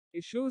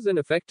Issues and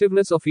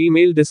effectiveness of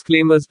email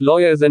disclaimers.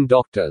 Lawyers and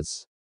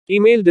doctors.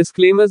 Email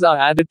disclaimers are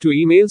added to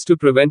emails to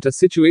prevent a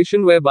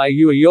situation whereby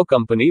you or your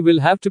company will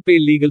have to pay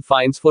legal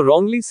fines for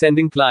wrongly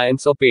sending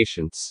clients or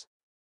patients'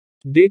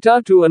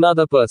 data to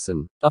another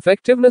person.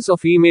 Effectiveness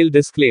of email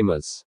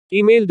disclaimers.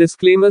 Email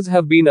disclaimers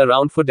have been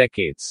around for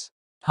decades.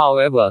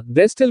 However,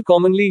 they're still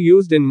commonly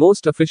used in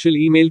most official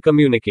email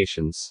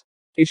communications.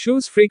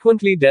 Issues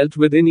frequently dealt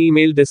with in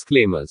email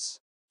disclaimers.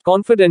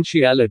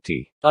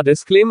 Confidentiality. A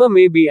disclaimer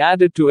may be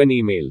added to an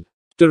email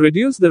to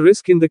reduce the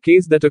risk in the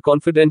case that a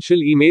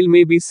confidential email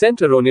may be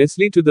sent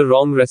erroneously to the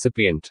wrong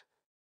recipient.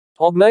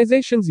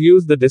 Organizations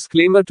use the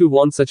disclaimer to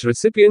warn such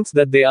recipients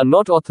that they are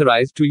not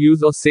authorized to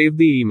use or save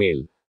the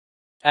email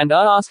and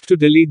are asked to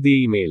delete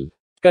the email.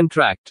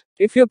 Contract.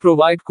 If you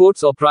provide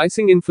quotes or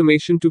pricing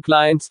information to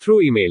clients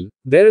through email,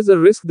 there is a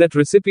risk that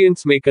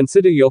recipients may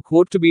consider your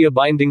quote to be a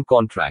binding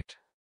contract.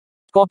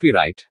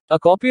 Copyright. A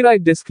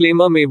copyright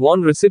disclaimer may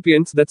warn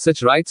recipients that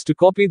such rights to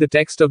copy the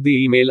text of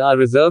the email are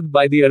reserved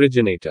by the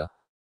originator.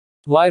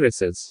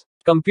 Viruses.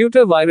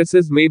 Computer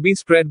viruses may be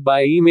spread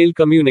by email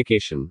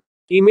communication.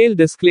 Email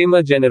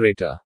disclaimer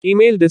generator.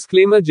 Email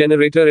disclaimer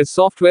generator is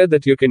software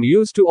that you can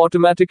use to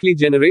automatically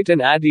generate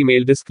and add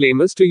email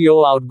disclaimers to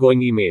your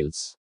outgoing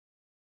emails.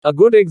 A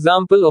good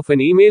example of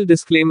an email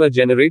disclaimer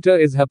generator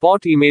is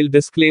HubSpot Email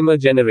Disclaimer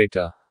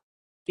Generator.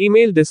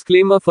 Email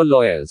disclaimer for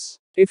lawyers.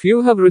 If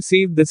you have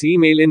received this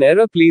email in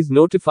error, please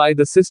notify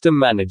the system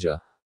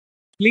manager.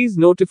 Please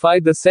notify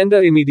the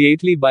sender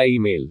immediately by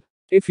email.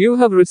 If you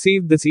have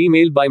received this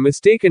email by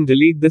mistake and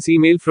delete this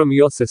email from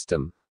your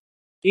system.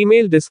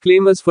 Email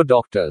disclaimers for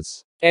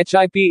doctors.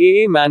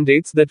 HIPAA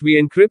mandates that we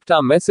encrypt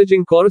our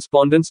messaging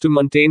correspondence to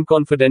maintain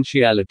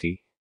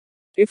confidentiality.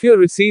 If you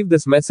receive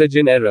this message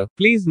in error,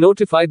 please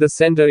notify the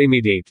sender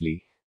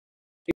immediately.